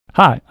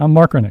Hi, I'm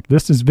Mark Rennick.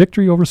 This is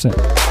Victory Over Sin.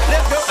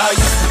 I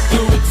used to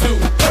do it too.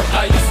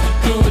 I used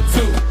to do it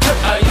too.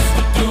 I used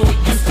to do it,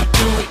 used to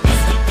do it,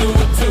 used to do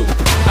it too.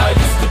 I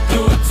used to do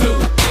it too.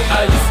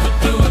 I used to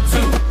do it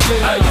too.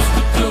 I used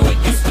to do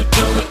it, used to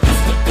do it,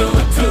 used to do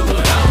it too.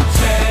 But I'm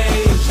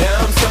changed, now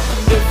I'm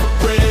something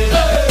different.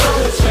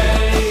 I'm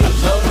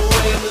changed, love the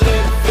way I'm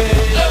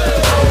living.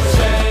 I'm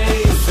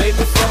changed, save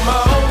me from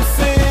my own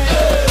sin.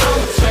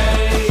 I'm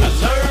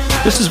changed, I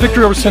learned. This is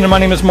Victory Over Sin, and my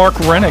name is Mark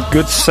Rennick.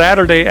 Good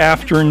Saturday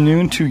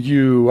afternoon to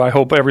you. I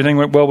hope everything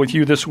went well with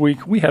you this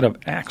week. We had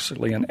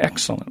actually an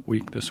excellent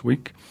week this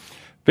week.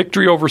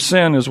 Victory Over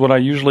Sin is what I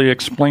usually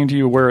explain to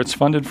you where it's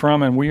funded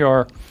from, and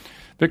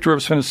Victory Over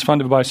Sin is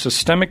funded by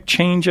Systemic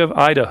Change of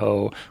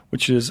Idaho,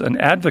 which is an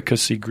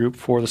advocacy group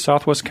for the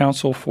Southwest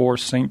Council for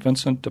St.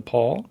 Vincent de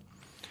Paul.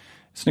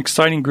 It's an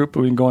exciting group.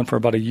 We've been going for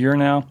about a year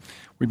now.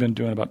 We've been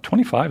doing about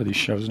 25 of these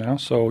shows now,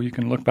 so you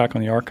can look back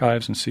on the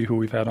archives and see who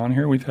we've had on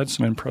here. We've had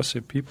some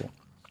impressive people.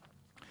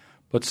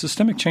 But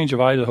Systemic Change of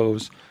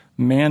Idaho's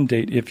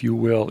mandate, if you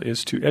will,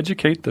 is to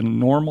educate the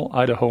normal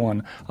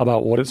Idahoan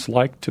about what it's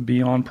like to be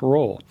on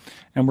parole.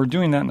 And we're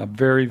doing that in a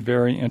very,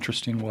 very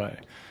interesting way.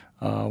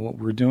 What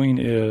we're doing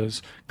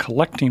is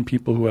collecting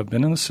people who have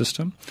been in the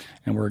system,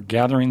 and we're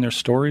gathering their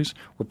stories.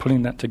 We're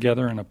putting that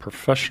together in a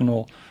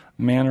professional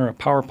manner, a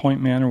PowerPoint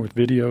manner with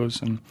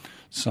videos and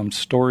some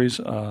stories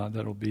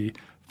that will be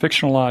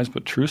fictionalized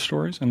but true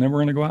stories. And then we're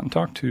going to go out and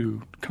talk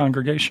to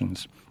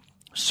congregations,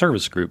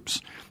 service groups,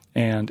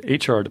 and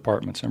HR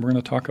departments, and we're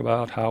going to talk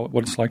about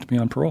what it's like to be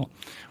on parole.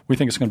 We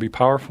think it's going to be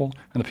powerful,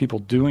 and the people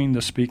doing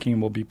the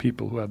speaking will be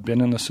people who have been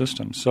in the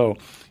system. So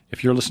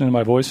if you're listening to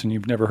my voice and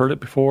you've never heard it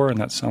before and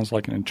that sounds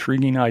like an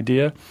intriguing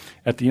idea,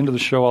 at the end of the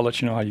show I'll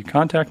let you know how you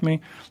contact me.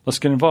 Let's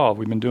get involved.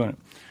 We've been doing it.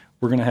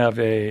 We're going to have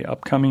a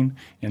upcoming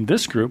in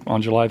this group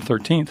on July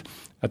 13th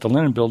at the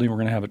Lennon Building. We're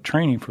going to have a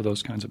training for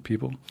those kinds of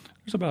people.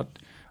 There's about,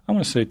 I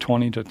want to say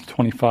 20 to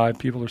 25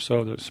 people or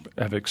so that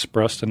have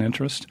expressed an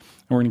interest.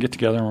 And we're going to get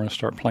together and we're going to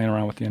start playing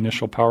around with the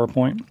initial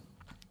PowerPoint.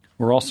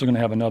 We're also going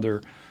to have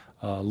another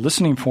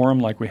listening forum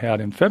like we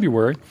had in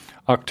February,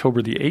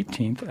 October the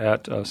 18th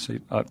at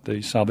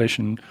the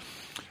Salvation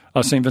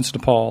St. Vincent de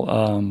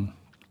Paul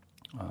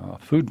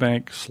food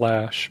bank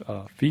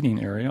 /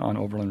 feeding area on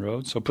Overland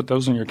Road. So put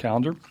those on your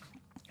calendar.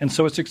 And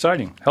so it's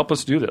exciting. Help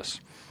us do this.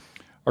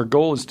 Our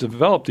goal is to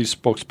develop these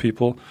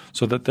spokespeople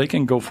so that they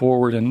can go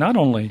forward and not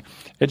only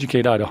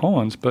educate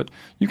Idahoans, but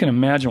you can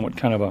imagine what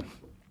kind of a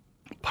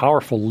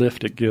powerful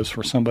lift it gives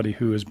for somebody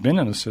who has been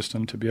in a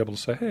system to be able to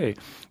say, hey,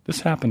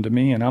 this happened to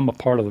me and I'm a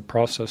part of the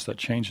process that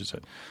changes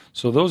it.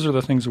 So those are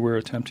the things that we're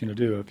attempting to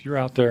do. If you're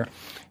out there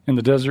in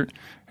the desert,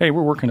 hey,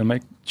 we're working to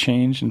make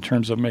change in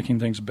terms of making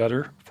things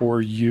better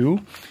for you,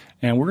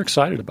 and we're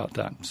excited about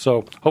that.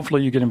 So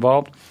hopefully you get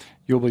involved.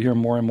 You'll be hearing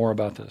more and more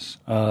about this.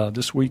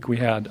 This week we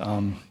had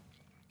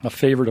a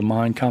favorite of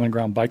mine, Common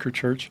Ground Biker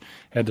Church,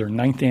 had their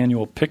 9th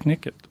annual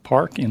picnic at the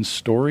park in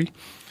Story.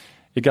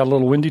 It got a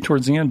little windy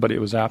towards the end, but it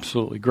was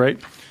absolutely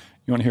great.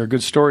 You want to hear a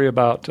good story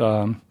about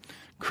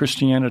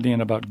Christianity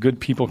and about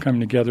good people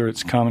coming together?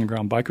 It's Common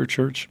Ground Biker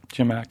Church.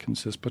 Jim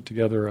Atkins has put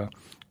together a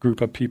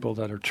group of people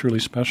that are truly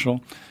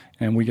special,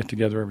 and we get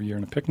together every year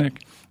in a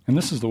picnic. And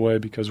this is the way,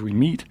 because we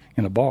meet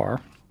in a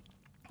bar.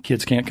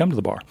 Kids can't come to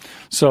the bar.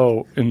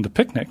 So in the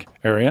picnic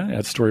area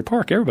at Story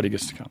Park, everybody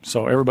gets to come.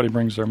 So everybody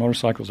brings their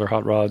motorcycles, their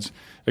hot rods,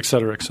 et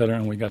cetera,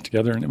 and we got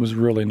together, and it was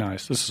really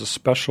nice. This is a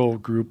special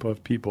group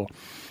of people.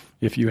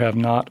 If you have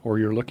not, or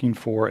you're looking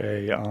for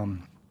a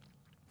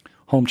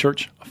home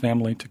church, a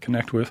family to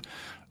connect with,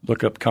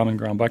 look up Common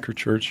Ground Biker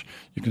Church.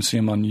 You can see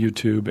them on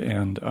YouTube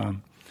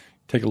and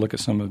take a look at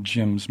some of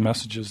Jim's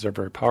messages. They're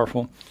very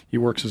powerful. He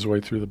works his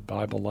way through the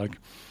Bible like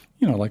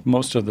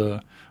most of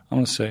the, I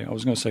was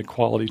going to say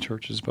quality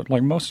churches, but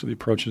like most of the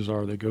approaches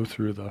are, they go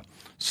through the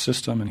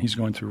system, and he's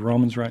going through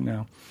Romans right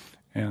now,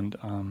 and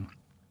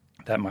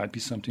that might be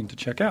something to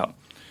check out.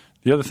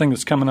 The other thing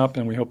that's coming up,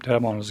 and we hope to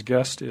have on as a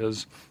guest,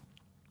 is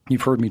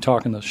you've heard me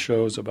talk in the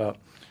shows about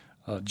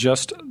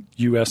Just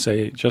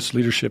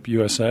Leadership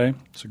USA.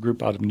 It's a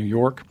group out of New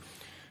York.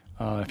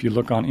 If you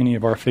look on any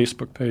of our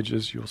Facebook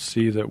pages, you'll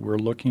see that we're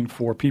looking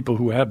for people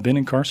who have been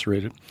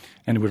incarcerated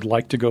and would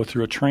like to go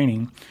through a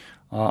training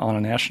on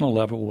a national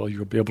level. Well,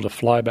 you'll be able to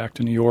fly back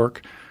to New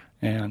York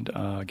and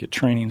get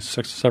training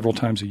several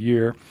times a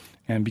year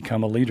and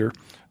become a leader.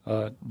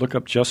 Look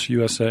up Just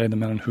USA. The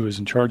man who is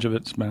in charge of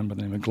it is a man by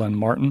the name of Glenn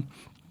Martin,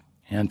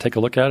 and take a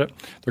look at it.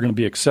 They're going to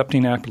be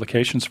accepting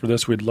applications for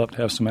this. We'd love to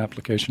have some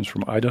applications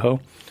from Idaho.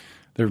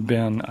 There have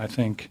been, I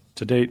think,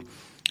 to date,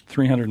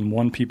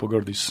 301 people go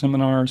to these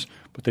seminars,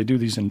 but they do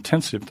these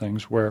intensive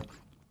things where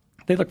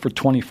they look for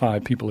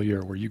 25 people a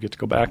year where you get to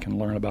go back and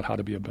learn about how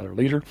to be a better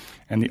leader,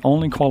 and the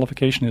only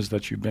qualification is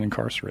that you've been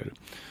incarcerated.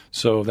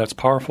 So that's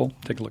powerful.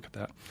 Take a look at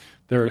that.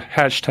 Their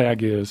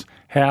hashtag is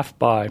half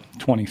by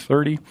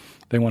 2030.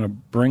 They want to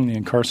bring the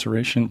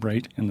incarceration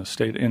rate in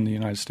the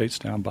United States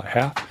down by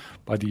half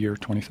by the year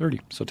 2030.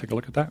 So take a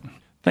look at that.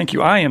 Thank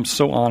you. I am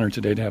so honored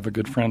today to have a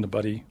good friend, a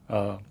buddy,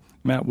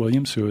 Matt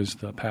Williams, who is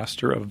the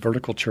pastor of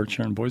Vertical Church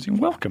here in Boise.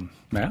 Welcome,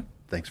 Matt.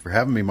 Thanks for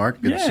having me,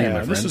 Mark. Good to see you, my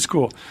friend. This is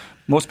cool.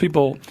 Most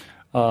people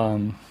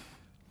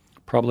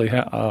probably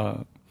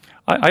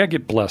I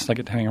get blessed. I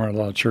get to hang around a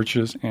lot of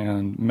churches,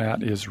 and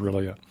Matt is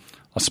really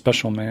a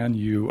special man.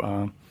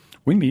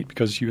 We meet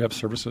because you have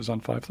services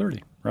on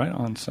 5:30, right,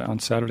 on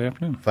Saturday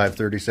afternoon.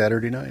 5:30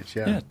 Saturday nights,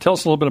 yeah. Yeah. Tell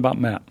us a little bit about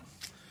Matt.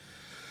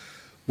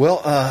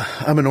 Well,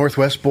 I'm a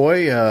Northwest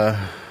boy,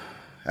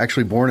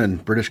 actually born in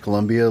British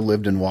Columbia,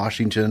 lived in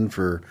Washington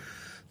for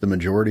the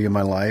majority of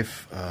my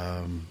life,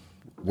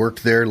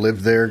 worked there,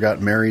 lived there,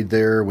 got married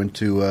there, went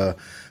to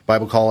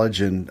Bible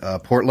college in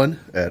Portland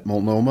at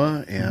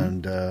Multnomah,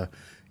 and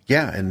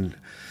and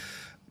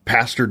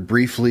pastored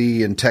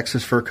briefly in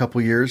Texas for a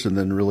couple years, and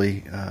then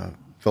really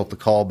felt the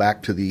call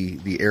back to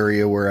the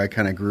area where I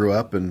kind of grew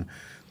up, and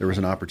there was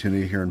an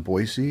opportunity here in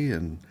Boise,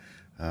 and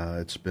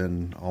it's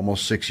been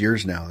almost 6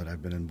 years now that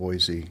I've been in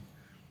Boise.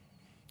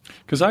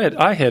 Because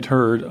I had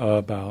heard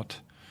about,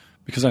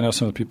 because I know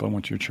some of the people who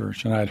went to your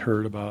church, and I had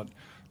heard about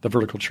the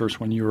vertical church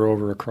when you were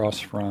over across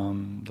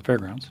from the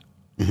fairgrounds.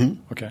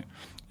 Mm-hmm. Okay.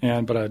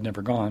 But I had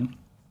never gone.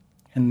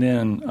 And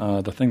then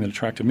the thing that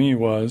attracted me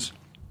was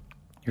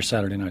your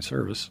Saturday night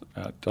service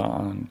at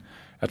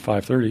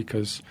 5:30,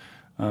 because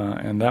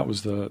and that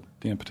was the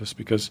impetus,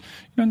 because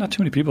not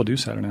too many people do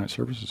Saturday night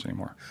services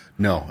anymore.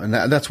 No, and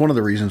that's one of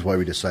the reasons why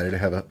we decided to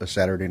have a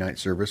Saturday night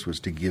service, was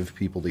to give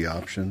people the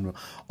option.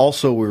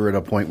 Also, we were at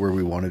a point where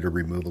we wanted to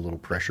remove a little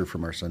pressure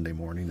from our Sunday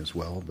morning as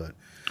well,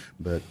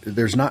 but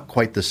there's not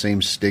quite the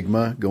same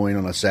stigma going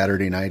on a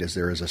Saturday night as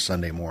there is a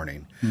Sunday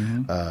morning.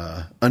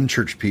 Mm-hmm.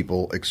 Unchurched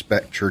people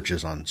expect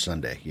churches on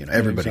Sunday.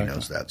 Everybody exactly.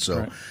 knows that. So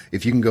right.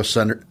 If you can go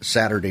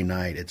Saturday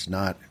night,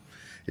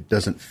 it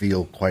doesn't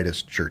feel quite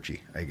as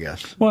churchy, I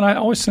guess. Well, and I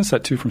always sense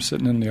that too from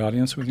sitting in the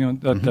audience with you,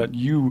 that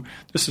Mm-hmm.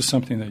 this is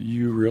something that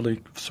you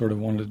really sort of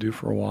wanted to do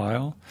for a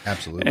while.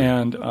 Absolutely.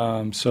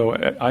 And so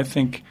I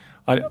think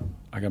I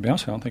got to be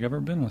honest, I don't think I've ever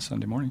been on a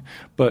Sunday morning.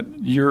 But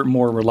you're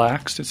more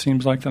relaxed, it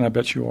seems like, than I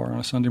bet you are on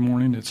a Sunday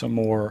morning. It's a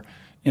more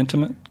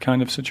intimate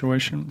kind of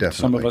situation. Definitely.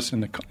 Some of us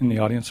in the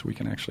audience, we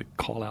can actually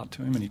call out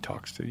to him and he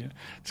talks to you.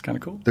 It's kind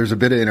of cool. There's a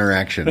bit of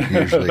interaction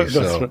usually.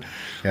 So, right.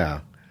 yeah.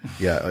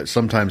 Yeah,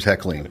 sometimes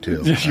heckling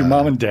too. Your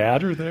mom and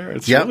dad are there.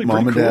 It's really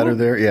mom and cool. dad are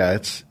there. Yeah,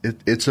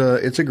 it's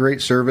a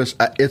great service.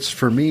 It's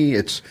for me.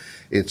 It's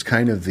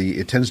kind of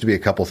it tends to be a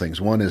couple things.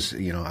 One is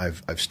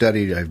I've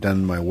studied, I've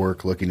done my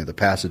work looking at the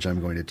passage I'm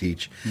going to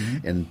teach,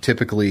 mm-hmm. and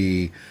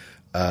typically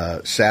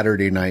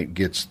Saturday night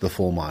gets the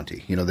full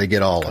Monty. They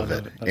get all of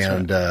it. That's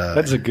and right.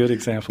 That's a good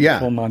example. Yeah,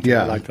 Full Monty.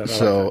 yeah. I like that.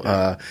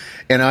 So,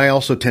 and I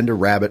also tend to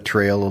rabbit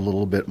trail a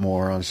little bit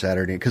more on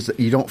Saturday because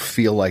you don't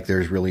feel like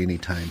there's really any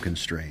time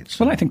constraints.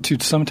 Well, I think too,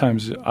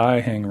 sometimes I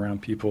hang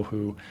around people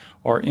who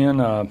are in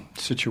a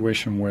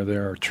situation where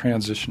they're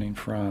transitioning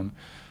from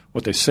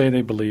what they say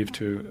they believe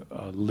to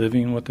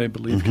living what they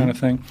believe, mm-hmm. kind of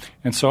thing.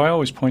 And so I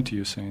always point to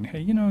you saying,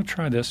 hey,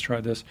 try this.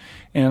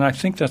 And I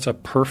think that's a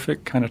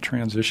perfect kind of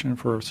transition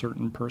for a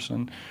certain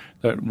person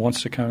that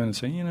wants to come in and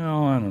say, I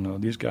don't know,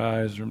 these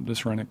guys, or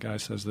this Rennick guy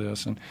says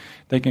this. And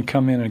they can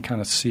come in and kind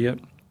of see it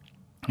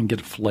and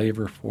get a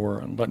flavor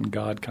for letting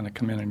God kind of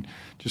come in and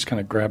just kind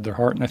of grab their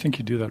heart. And I think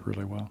you do that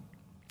really well.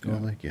 Yeah.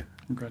 Well, thank you.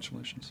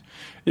 Congratulations.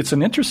 It's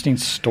an interesting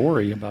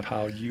story about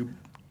how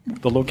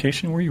the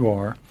location where you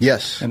are,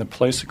 yes, and the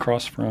place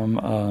across from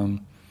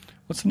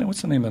what's the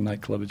name of the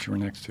nightclub that you were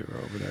next to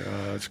over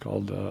there? It's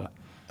called.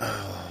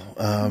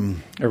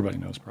 Everybody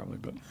knows probably,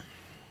 but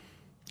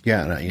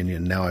yeah.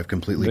 And now I've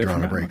completely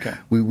drawn a break. Okay.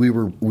 We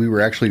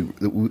were actually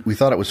we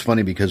thought it was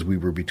funny because we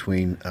were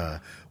between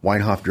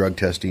Weinhoff Drug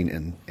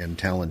Testing and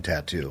Talon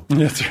Tattoo,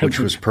 That's right. which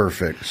was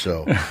perfect.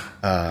 So,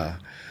 but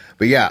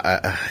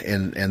yeah,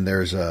 and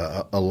there's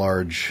a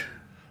large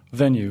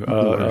venue,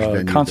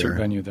 concert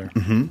venue there.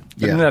 Mm-hmm.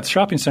 Yeah. And that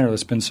shopping center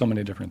that's been so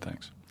many different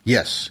things.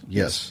 Yes.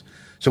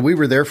 So we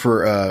were there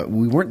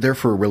we weren't there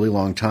for a really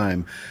long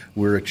time.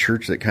 We're a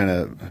church that kind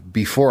of,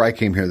 before I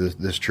came here,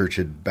 this church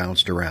had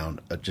bounced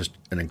around just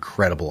an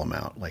incredible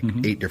amount, like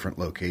mm-hmm. 8 different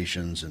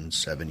locations in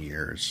 7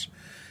 years.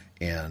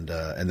 And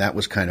that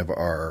was kind of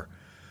our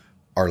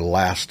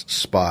last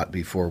spot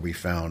before we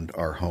found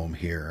our home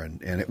here.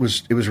 And it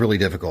was really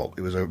difficult.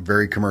 It was a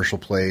very commercial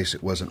place.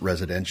 It wasn't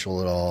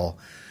residential at all.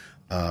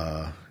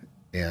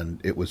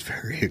 And it was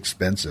very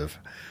expensive.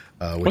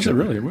 Was it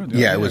really?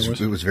 Yeah, it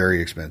was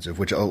very expensive,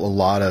 which a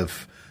lot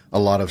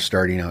of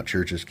starting out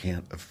churches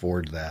can't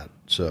afford that.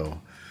 So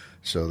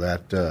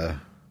that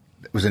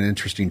it was an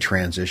interesting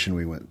transition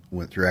we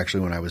went through.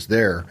 Actually, when I was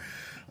there,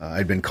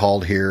 I'd been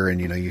called here, and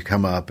you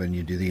come up and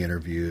you do the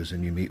interviews,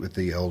 and you meet with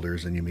the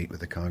elders, and you meet with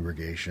the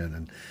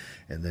congregation,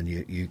 and then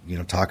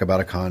you talk about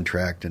a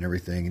contract and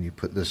everything, and you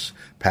put this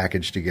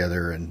package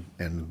together. And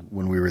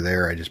when we were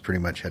there, I just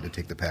pretty much had to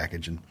take the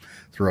package and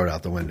throw it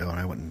out the window, and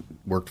I went and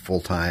worked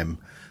full time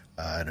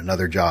at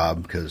another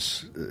job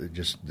because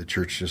the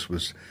church just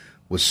was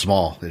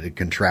small. It had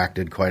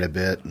contracted quite a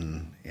bit,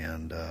 and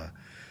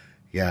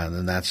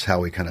then that's how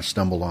we kind of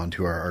stumbled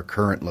onto our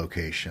current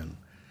location.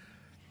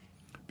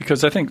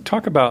 Because I think,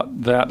 talk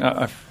about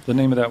that. The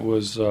name of that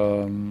was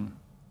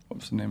what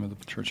was the name of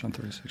the church on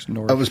 36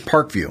 North? It was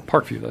Parkview.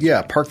 Parkview, that's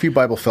right. Parkview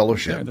Bible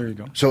Fellowship. Yeah, there you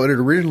go. So it had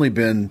originally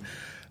been,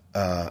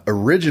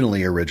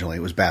 originally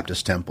it was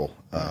Baptist Temple,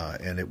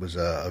 and it was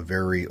a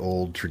very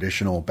old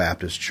traditional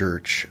Baptist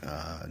church.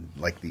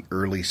 Like the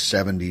early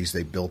 70s,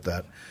 they built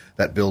that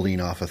building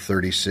off of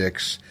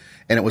 36,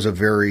 and it was a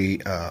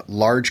very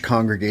large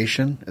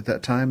congregation at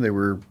that time. They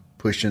were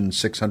pushing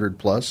 600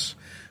 plus,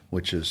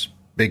 which is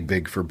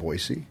big for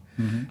Boise.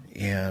 Mm-hmm.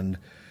 And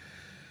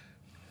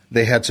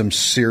they had some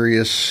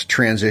serious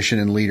transition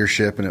in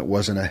leadership, and it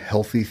wasn't a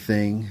healthy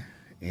thing.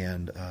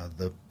 And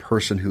the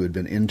person who had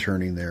been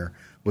interning there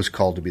was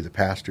called to be the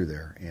pastor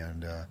there.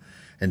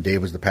 And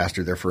Dave was the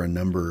pastor there for a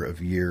number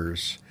of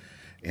years.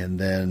 And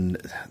then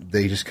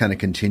they just kind of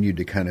continued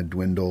to kind of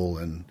dwindle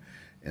and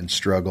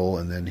struggle.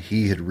 And then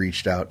he had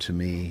reached out to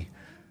me.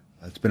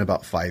 It's been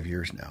about 5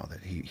 years now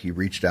that he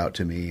reached out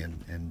to me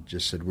and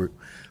just said,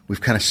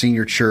 we've kind of seen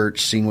your church,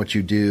 seen what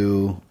you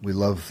do. We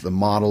love the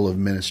model of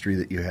ministry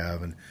that you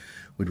have, and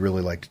we'd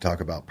really like to talk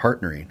about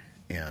partnering.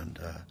 And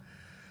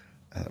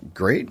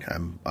great,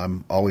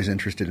 I'm always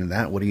interested in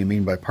that. What do you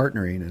mean by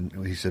partnering?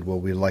 And he said,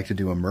 well, we'd like to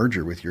do a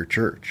merger with your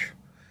church.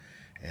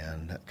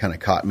 And that kind of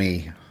caught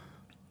me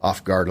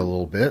off guard a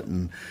little bit.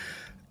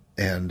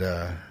 And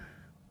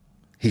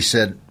he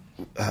said,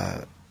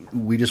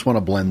 we just want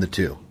to blend the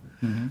two.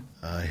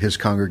 Mm-hmm. His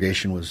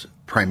congregation was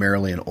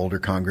primarily an older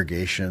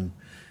congregation.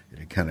 It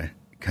had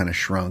kind of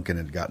shrunk and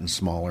had gotten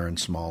smaller and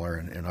smaller,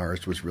 and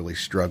ours was really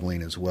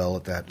struggling as well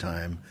at that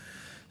time.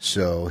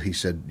 So he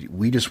said,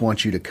 we just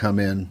want you to come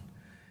in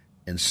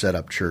and set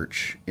up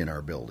church in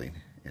our building,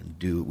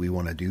 and we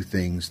want to do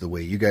things the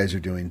way you guys are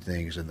doing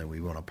things, and then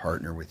we want to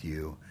partner with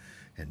you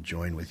and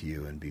join with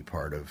you and be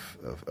part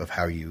of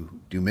how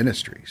you do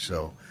ministry.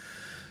 So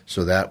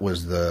that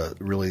was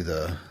really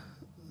the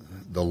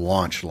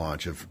launch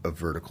of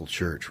Vertical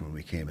Church when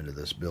we came into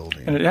this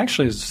building. And it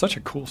actually is such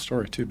a cool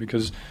story, too,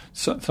 because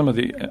some of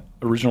the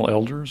original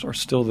elders are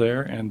still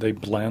there, and they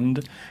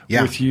blend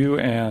with you.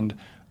 And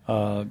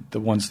the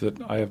ones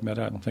that I have met,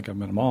 I don't think I've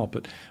met them all,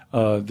 but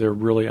they're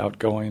really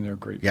outgoing. They're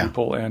great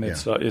people, and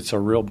it's a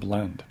real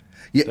blend.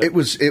 Yeah, it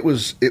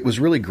was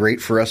really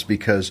great for us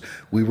because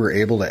we were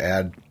able to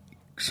add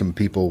some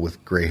people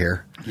with gray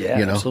hair. Yeah,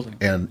 absolutely.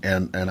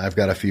 And I've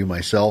got a few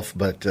myself,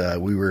 but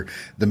the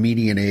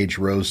median age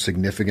rose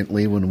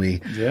significantly when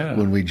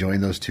we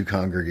joined those two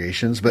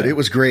congregations. But it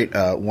was great.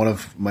 One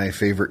of my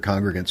favorite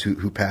congregants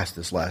who passed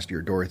this last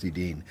year, Dorothy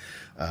Dean,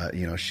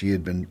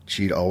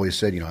 she'd always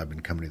said, I've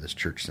been coming to this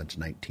church since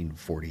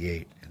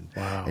 1948.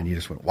 Wow. And you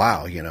just went,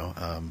 wow,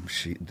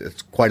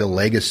 it's quite a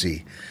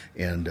legacy.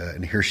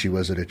 And here she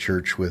was at a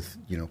church with,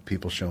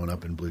 people showing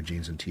up in blue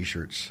jeans and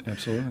T-shirts.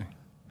 Absolutely.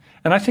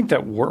 And I think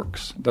that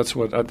works. That's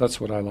what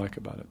I like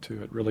about it,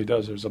 too. It really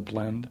does. There's a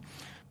blend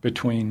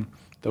between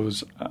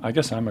those. I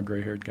guess I'm a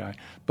gray-haired guy,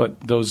 but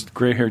those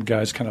gray-haired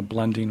guys kind of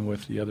blending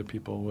with the other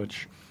people,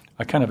 which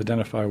I kind of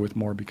identify with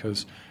more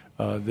because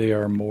they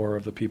are more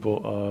of the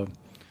people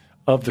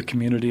of the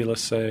community,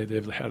 let's say.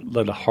 They've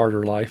led a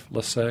harder life,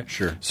 let's say.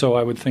 Sure. So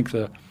I would think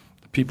the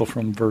people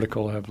from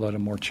Vertical have led a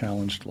more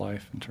challenged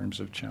life in terms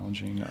of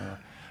challenging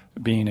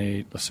being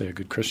let's say, a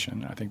good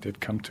Christian. I think they've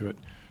come to it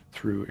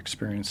through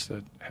experience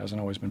that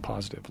hasn't always been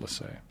positive, let's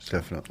say. So,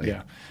 definitely.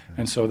 Yeah.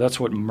 And so that's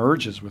what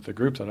merges with the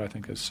group that I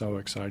think is so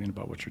exciting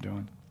about what you're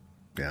doing.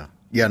 Yeah.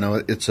 Yeah,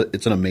 no, it's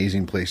an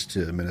amazing place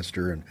to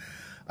minister, and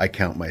I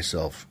count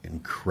myself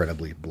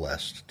incredibly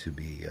blessed to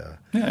be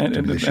and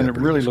it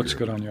really looks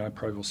good on you. I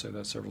probably will say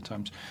that several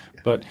times.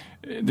 Yeah. But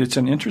it's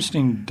an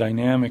interesting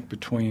dynamic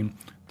between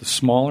the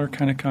smaller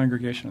kind of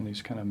congregation and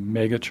these kind of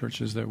mega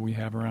churches that we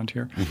have around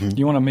here. Mm-hmm.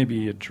 You want to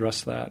maybe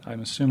address that? I'm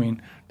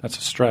assuming that's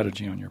a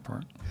strategy on your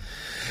part.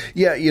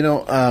 Yeah,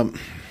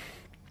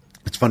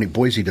 it's funny.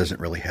 Boise doesn't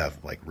really have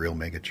like real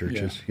mega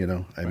churches.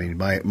 Yeah. I mean,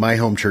 my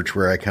home church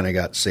where I kind of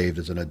got saved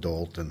as an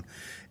adult and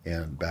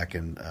back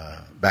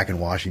in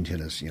Washington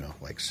is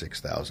like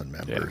 6,000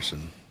 members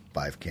and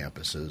 5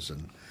 campuses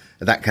and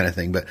that kind of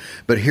thing.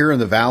 But here in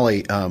the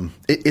Valley,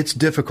 it's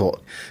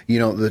difficult.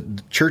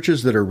 The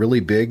churches that are really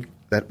big.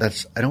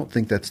 I don't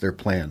think that's their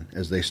plan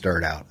as they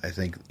start out. I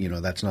think,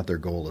 that's not their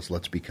goal is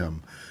let's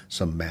become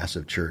some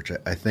massive church.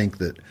 I think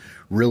that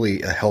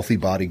really a healthy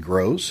body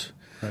grows.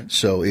 Right.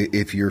 So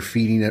if you're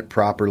feeding it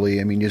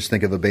properly, I mean, just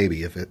think of a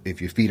baby.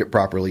 If you feed it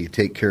properly, you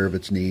take care of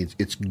its needs,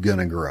 it's going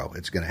to grow.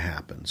 It's going to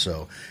happen.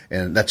 So,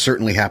 and that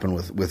certainly happened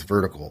with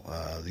Vertical.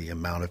 The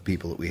amount of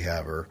people that we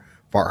have are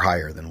far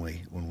higher than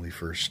when we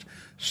first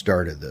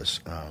started this.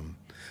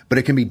 But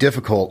it can be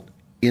difficult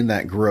in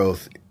that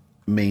growth,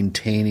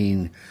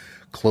 maintaining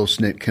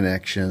close-knit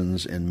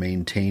connections and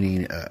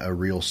maintaining a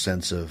real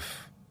sense of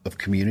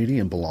community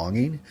and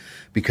belonging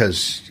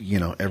because,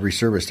 every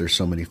service there's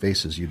so many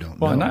faces you don't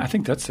know. Well, and I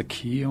think that's the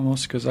key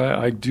almost because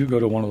I do go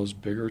to one of those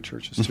bigger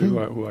churches too,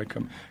 mm-hmm. Who I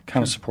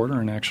kind of support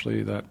her, and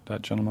actually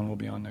that gentleman will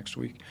be on next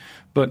week.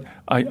 But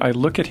I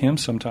look at him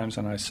sometimes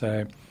and I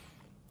say,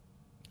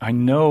 I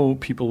know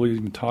people will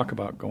even talk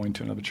about going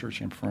to another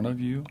church in front of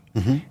you,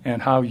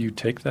 and how you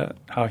take that,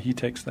 how he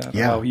takes that,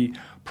 how he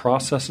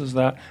processes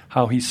that,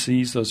 how he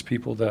sees those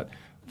people that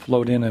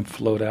float in and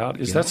float out.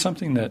 Is that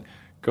something that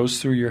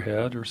goes through your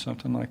head or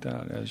something like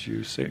that as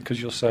you say?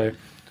 Because you'll say,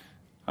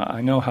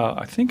 I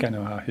think I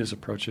know how his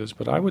approach is,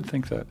 but I would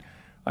think that,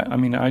 I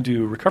mean, I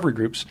do recovery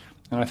groups,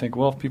 and I think,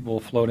 well, if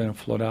people float in and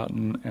float out,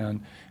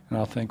 and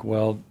I'll think,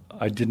 well,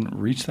 I didn't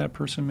reach that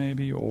person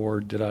maybe, or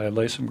did I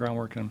lay some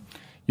groundwork? And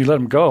you let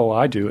them go,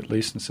 I do at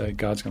least, and say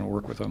God's going to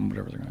work with them,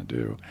 whatever they're going to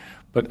do.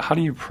 But how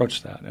do you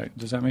approach that?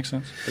 Does that make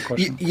sense, the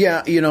question?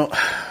 Yeah,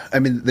 I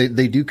mean,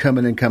 they do come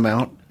in and come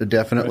out,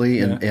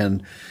 definitely, right,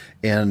 and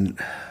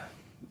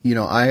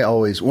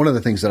one of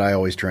the things that I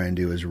always try and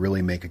do is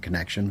really make a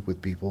connection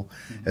with people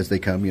as they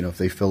come. If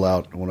they fill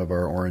out one of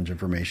our orange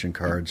information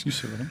cards,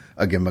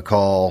 I'll give them a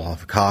call, I'll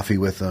have coffee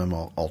with them,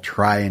 I'll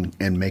try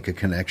and make a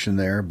connection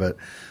there. But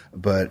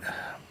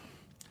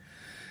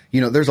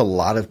there's a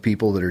lot of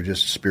people that are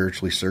just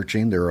spiritually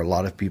searching. There are a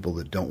lot of people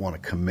that don't want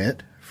to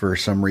commit for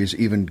some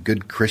reason, even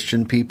good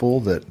Christian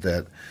people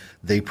that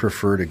they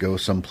prefer to go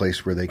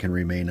someplace where they can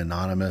remain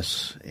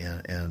anonymous.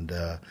 And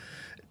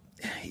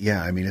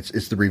I mean,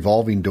 it's the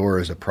revolving door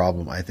is a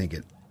problem, I think,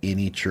 at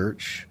any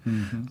church.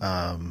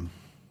 And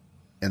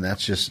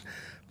that's just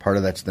part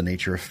of that's the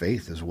nature of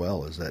faith as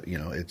well, is that,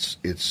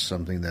 it's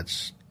something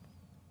that's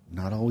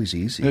not always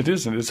easy. It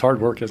isn't. It's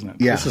hard work, isn't it?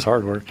 Yeah. This is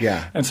hard work.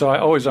 Yeah. And so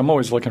I'm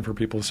always looking for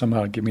people to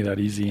somehow give me that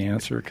easy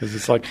answer, because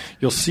it's like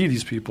you'll see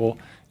these people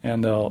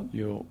and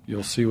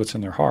you'll see what's in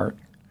their heart,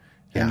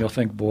 and you'll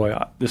think, boy,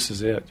 this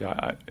is it.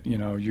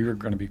 You're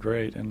going to be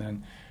great. And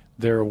then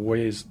they're a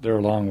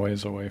long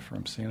ways away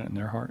from seeing it in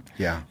their heart.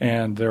 Yeah.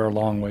 And they're a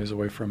long ways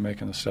away from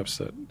making the steps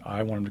that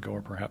I want them to go,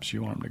 or perhaps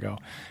you want them to go.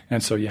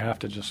 And so you have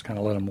to just kind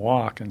of let them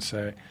walk and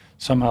say,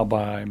 somehow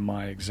by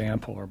my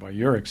example or by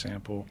your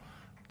example,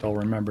 they'll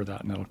remember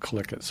that and it'll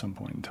click at some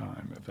point in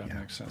time, if that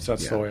makes sense.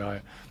 That's the way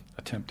I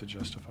attempt to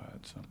justify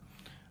it. So,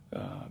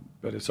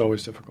 but it's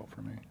always difficult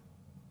for me.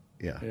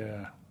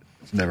 Yeah.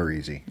 It's never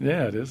easy.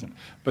 Yeah, it isn't.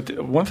 But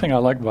the one thing I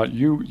like about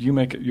you,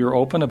 you're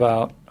open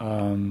about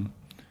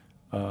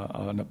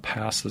a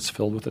past that's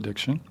filled with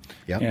addiction,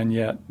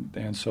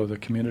 and so the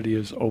community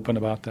is open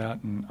about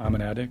that. And I'm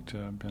an addict.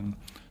 I've been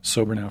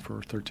sober now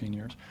for 13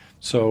 years.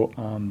 So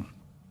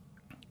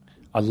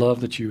I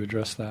love that you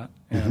address that,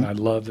 and I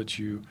love that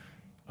you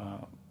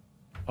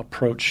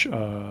approach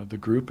the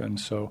group, and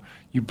so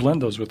you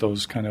blend those with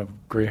those kind of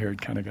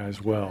gray-haired kind of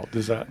guys well.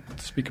 Does that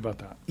speak about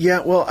that? Yeah,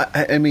 well,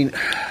 I mean,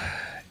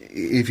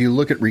 if you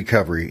look at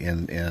recovery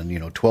and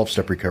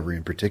 12-step recovery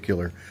in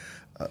particular,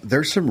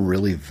 there's some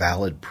really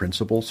valid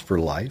principles for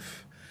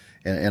life,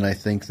 and I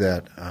think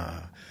that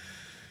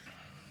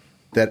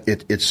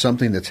it's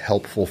something that's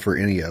helpful for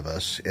any of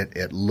us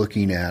at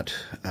looking at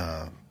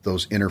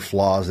those inner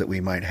flaws that we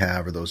might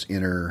have, or those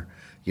inner,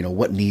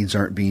 what needs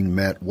aren't being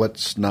met,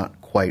 what's not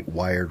quite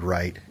wired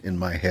right in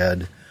my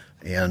head,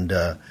 and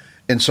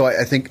so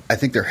I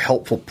think they're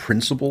helpful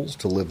principles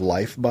to live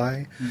life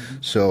by.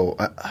 So.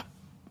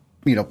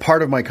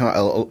 Part of my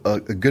a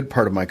good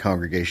part of my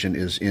congregation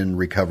is in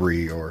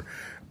recovery or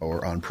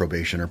on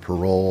probation or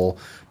parole,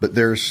 but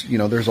there's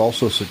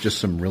also just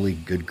some really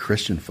good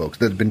Christian folks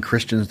that have been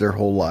Christians their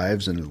whole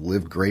lives and have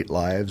lived great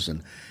lives,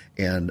 and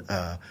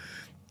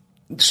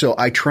so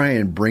I try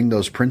and bring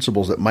those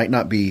principles that might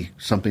not be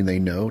something they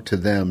know to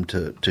them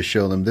to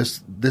show them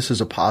this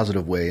is a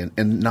positive way,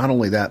 and not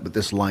only that, but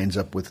this lines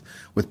up with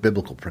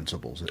biblical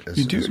principles.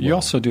 You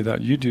also do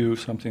that. You do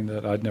something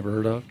that I'd never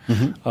heard of,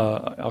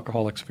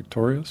 Alcoholics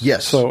Victorious.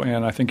 Yes. So,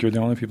 and I think you're the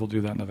only people who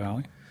do that in the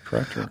Valley,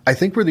 correct? I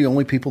think we're the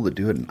only people that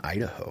do it in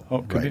Idaho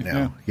right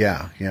now.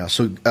 Yeah.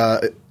 So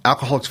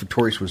Alcoholics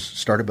Victorious was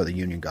started by the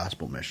Union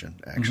Gospel Mission,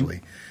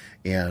 actually,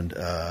 and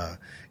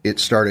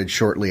it started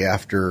shortly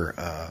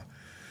after.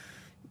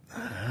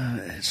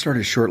 It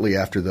started shortly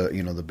after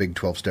the big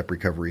 12-step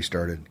recovery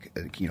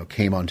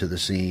came onto the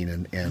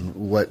scene, and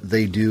what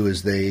they do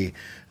is they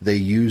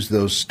use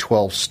those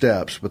 12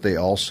 steps, but they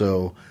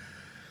also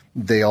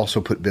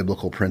put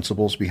biblical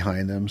principles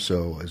behind them.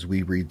 So as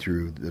we read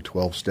through the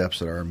 12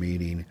 steps at our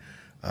meeting,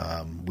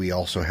 we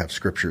also have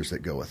scriptures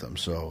that go with them.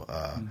 So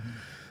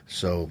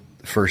so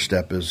the first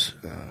step is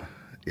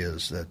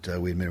that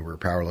we admit we're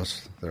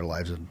powerless, that our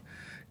lives have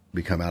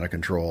become out of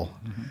control,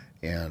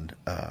 and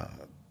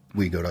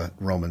we go to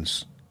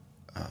Romans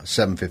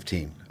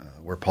 7:15,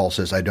 where Paul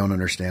says, I don't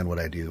understand what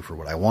I do, for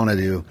what I want to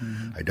do,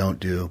 I don't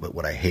do, but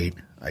what I hate,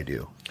 I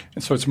do.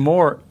 And so it's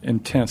more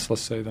intense,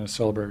 let's say, than a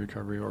Celebrate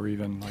Recovery or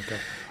even like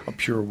a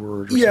Pure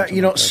Word. Or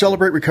like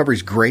Celebrate Recovery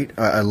is great.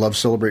 I love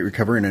Celebrate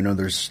Recovery, and I know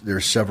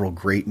there's several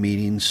great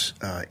meetings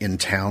in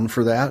town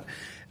for that.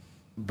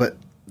 But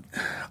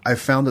I've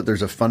found that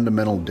there's a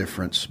fundamental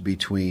difference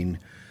between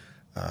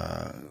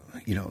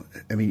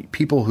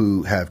people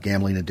who have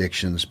gambling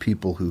addictions,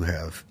 people who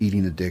have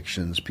eating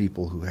addictions,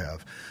 people who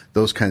have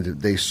those kinds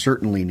of, they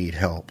certainly need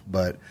help.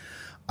 But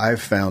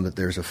I've found that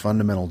there's a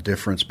fundamental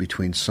difference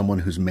between someone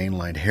who's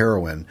mainlined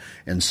heroin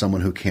and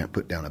someone who can't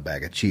put down a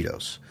bag of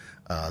Cheetos.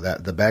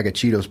 that the bag of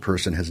Cheetos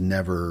person has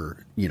never,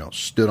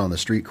 stood on the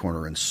street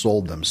corner and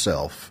sold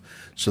themselves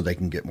so they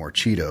can get more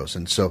Cheetos.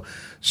 And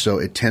so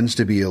it tends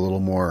to be a little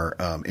more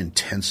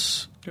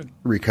intense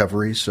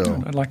recovery. So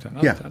Good. I like that.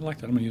 I like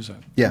that. I'm going to use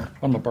that. Yeah.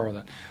 I'm going to borrow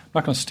that. I'm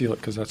not going to steal it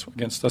because that's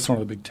one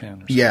of the Big Ten. Or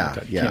something Yeah, like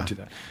that. You yeah. can't do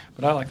that.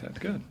 But I like that.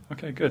 Good.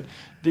 Okay, good.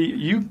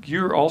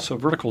 You're also,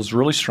 Vertical is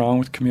really strong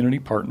with community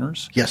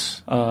partners.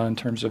 Yes. In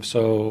terms of,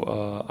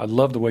 I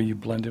love the way you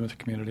blend in with the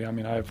community. I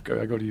mean, I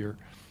go to your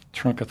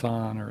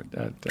Trunkathon or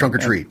Trunk or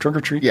treat. Trunk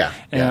or treat. Yeah.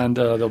 And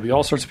there'll be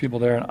all sorts of people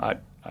there, and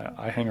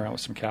I hang around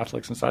with some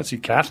Catholics, and so I see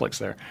Catholics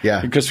there.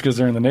 Yeah. Because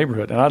they're in the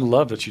neighborhood, and I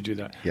love that you do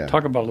that. Yeah.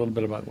 Talk about a little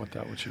bit about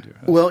what you do.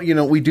 Well,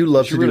 we do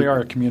love to You really do. are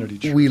a community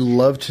church. We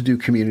love to do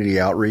community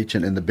outreach,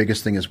 and the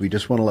biggest thing is we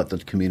just want to let the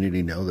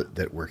community know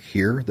that we're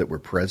here, that we're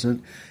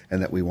present,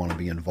 and that we want to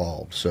be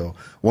involved. So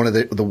one of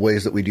the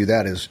ways that we do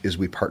that is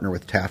we partner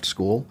with Taft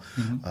School.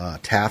 Mm-hmm.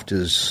 Taft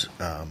is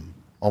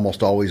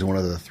almost always one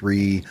of the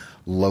 3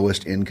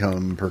 lowest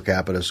income per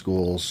capita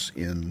schools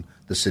in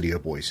the city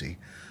of Boise.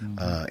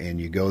 Mm-hmm.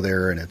 And you go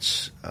there, and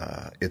it's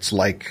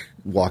like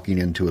walking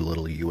into a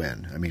little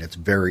UN. I mean, it's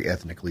very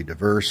ethnically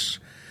diverse,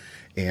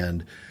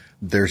 and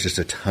there's just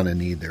a ton of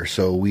need there.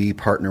 So we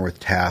partner with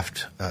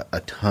Taft a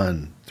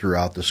ton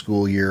throughout the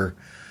school year.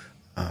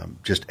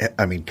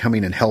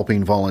 Coming and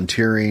helping,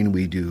 volunteering.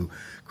 We do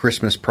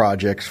Christmas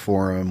projects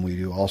for them. We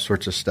do all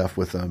sorts of stuff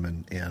with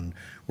them, and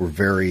we're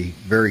very,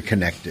 very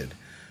connected.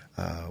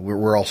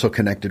 We're also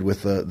connected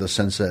with the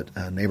Sunset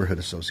Neighborhood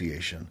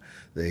Association.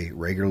 They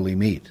regularly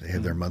meet. They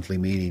have their monthly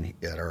meeting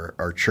at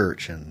our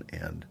church,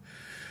 and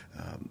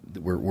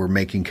we're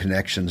making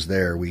connections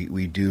there.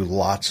 We do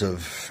lots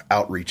of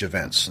outreach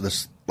events.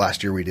 This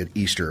last year we did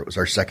Easter. It was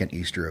our second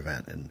Easter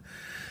event, and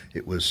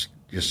it was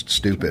just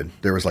stupid.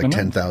 There was like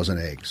 10,000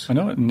 eggs. I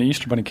know it, and the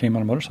Easter Bunny came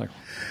on a motorcycle.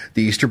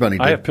 The Easter Bunny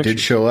did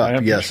show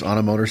up, yes, on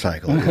a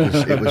motorcycle.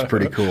 It was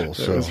pretty cool.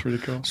 That was pretty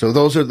cool. So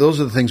those are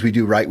the things we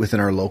do right within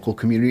our local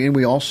community, and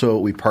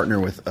we partner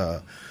with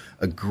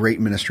a great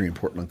ministry in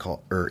Portland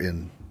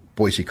in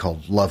Boise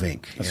called Love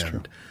Inc. That's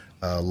true.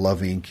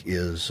 Love Inc.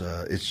 is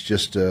it's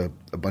just a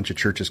bunch of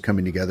churches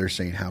coming together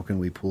saying, how can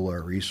we pool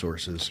our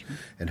resources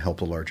and help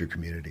the larger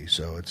community?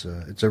 So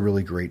it's a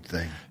really great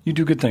thing. You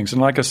do good things.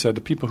 And like I said,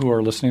 the people who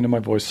are listening to my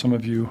voice, some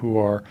of you who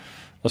are,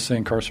 let's say,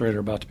 incarcerated or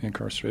about to be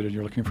incarcerated,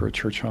 you're looking for a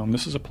church home.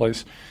 This is a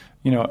place,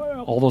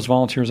 all those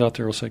volunteers out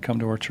there will say, come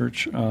to our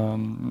church.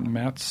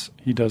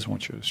 He does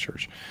want you at his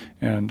church.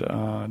 And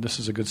this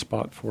is a good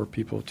spot for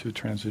people to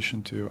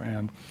transition to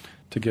and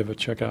to give a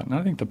check out. And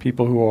I think the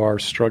people who are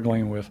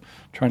struggling with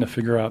trying to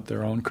figure out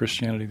their own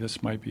Christianity,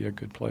 this might be a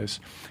good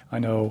place. I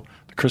know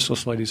the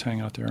Chrysalis ladies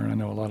hang out there, and I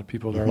know a lot of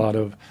people. There are a lot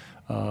of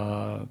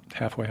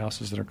halfway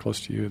houses that are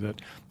close to you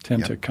that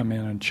tend to come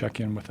in and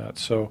check in with that.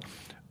 So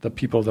the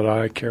people that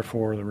I care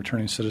for, the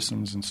returning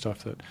citizens and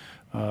stuff that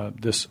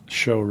this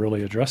show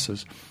really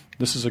addresses,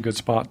 this is a good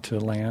spot to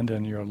land,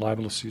 and you're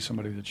liable to see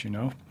somebody that you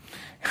know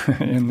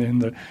in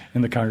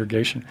the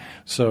congregation.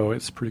 So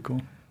it's pretty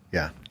cool.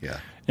 Yeah, yeah.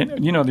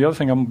 And, the other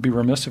thing, I'm going to be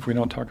remiss if we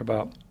don't talk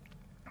about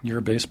you're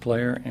a bass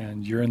player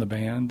and you're in the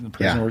band, the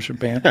praise and worship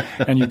band,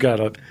 and you've got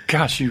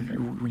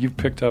you've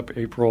picked up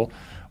April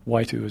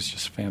White, who is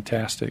just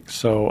fantastic.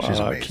 So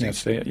I can't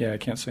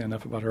say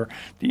enough about her.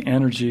 The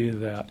energy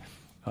that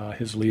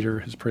his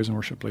praise and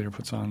worship leader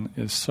puts on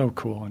is so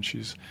cool, and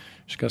she's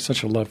got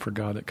such a love for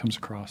God that comes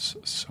across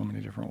so many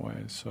different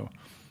ways.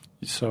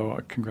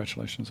 So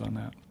congratulations on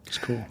that. It's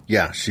cool.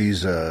 Yeah,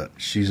 she's a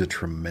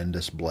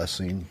tremendous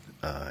blessing.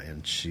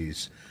 And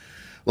she's,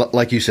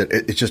 like you said,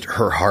 it's just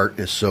her heart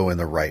is so in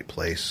the right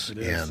place,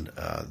 and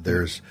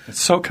it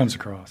so comes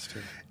across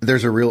too.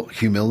 There's a real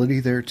humility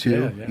there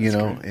too, great.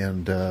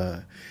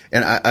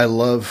 and I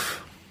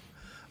love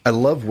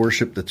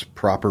worship that's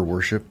proper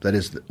worship. That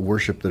is the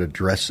worship that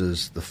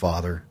addresses the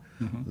Father,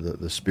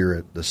 the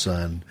Spirit, the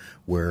Son,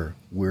 where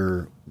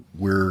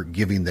we're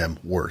giving them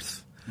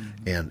worth.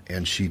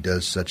 And she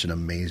does such an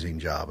amazing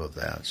job of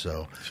that.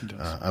 So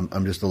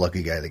I'm just the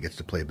lucky guy that gets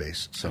to play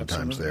bass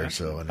sometimes. Absolutely. There.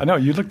 So I know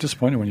you look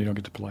disappointed when you don't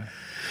get to play.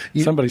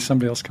 Somebody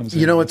else comes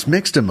in. It's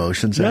mixed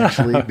emotions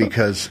actually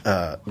because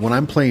when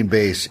I'm playing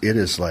bass, it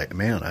is like,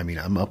 man, I mean,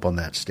 I'm up on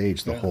that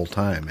stage the whole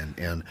time,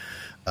 and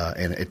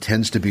it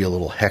tends to be a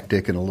little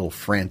hectic and a little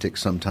frantic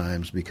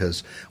sometimes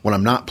because when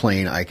I'm not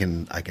playing, I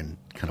can kind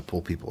of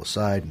pull people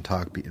aside and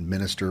talk and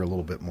minister a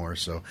little bit more.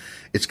 So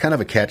it's kind of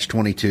a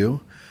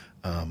catch-22.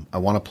 I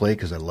want to play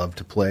because I love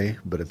to play,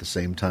 but at the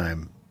same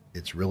time,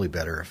 it's really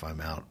better if I'm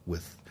out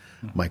with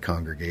my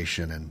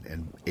congregation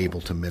and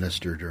able to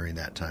minister during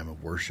that time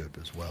of worship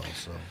as well.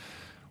 So,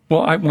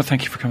 well, I want to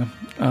thank you for coming.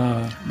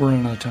 We're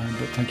running out of time,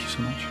 but thank you so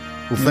much.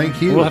 Well,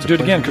 thank you. We'll have to do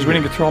it again because we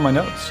didn't get through all my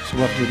notes, so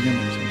we'll have to do it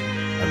again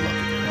sometime. I'd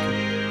love to.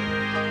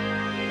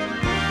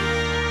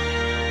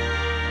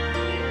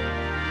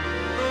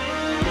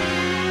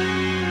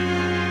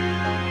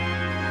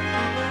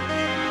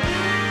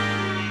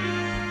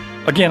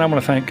 Again, I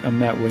want to thank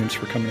Matt Williams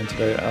for coming in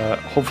today.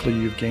 Hopefully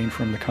you've gained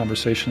from the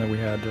conversation that we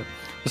had that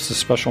this is a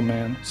special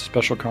man,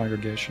 special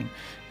congregation,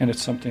 and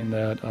it's something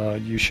that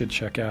you should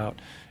check out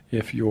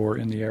if you're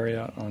in the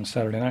area on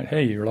Saturday night,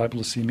 hey, you're liable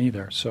to see me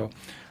there. So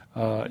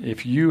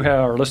if you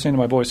are listening to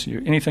my voice,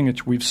 anything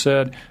that we've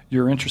said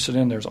you're interested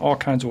in, there's all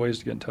kinds of ways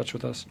to get in touch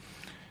with us.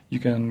 You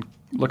can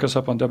look us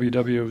up on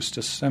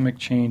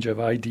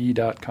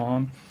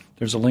www.systemicchangeofid.com.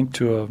 There's a link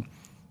to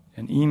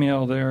an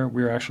email there.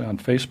 We're actually on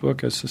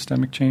Facebook as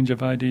Systemic Change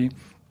of ID.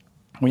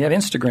 We have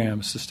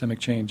Instagram, Systemic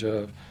Change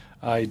of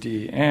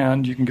ID.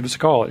 And you can give us a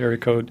call at area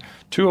code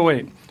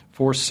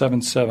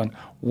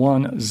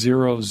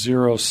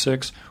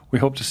 208-477-1006. We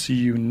hope to see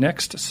you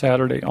next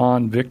Saturday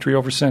on Victory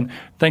Over Sin.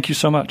 Thank you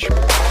so much.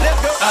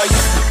 I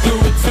used to do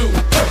it too.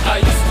 I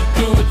used to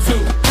do it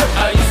too.